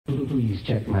Please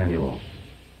check manual.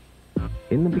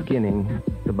 In the beginning,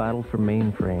 the battle for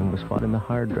Mainframe was fought in the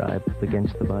hard drive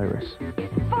against the virus.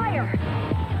 Fire!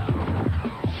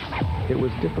 It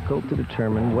was difficult to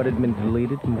determine what had been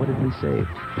deleted and what had been saved.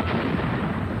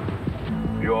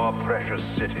 Your precious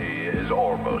city is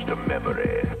almost a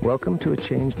memory. Welcome to a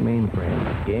changed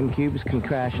Mainframe. GameCubes can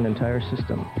crash an entire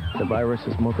system. The virus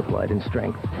has multiplied in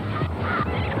strength.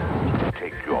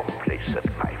 Take your place at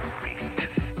my feet.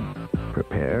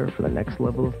 Prepare for the next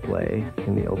level of play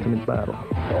in the ultimate battle.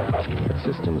 The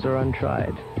systems are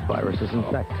untried. Viruses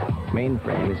infect.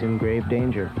 Mainframe is in grave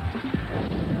danger.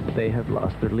 They have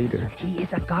lost their leader. He is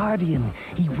a guardian.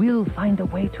 He will find a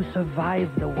way to survive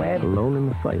the web. Alone in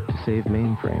the fight to save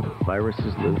Mainframe.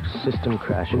 Viruses loose. System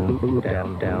crashing.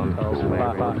 Down. 5, 4,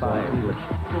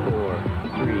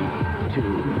 3,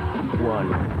 2,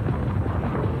 1.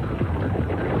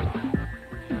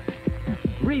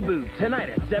 Reboot tonight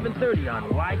at 7:30 on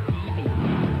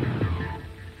YTV.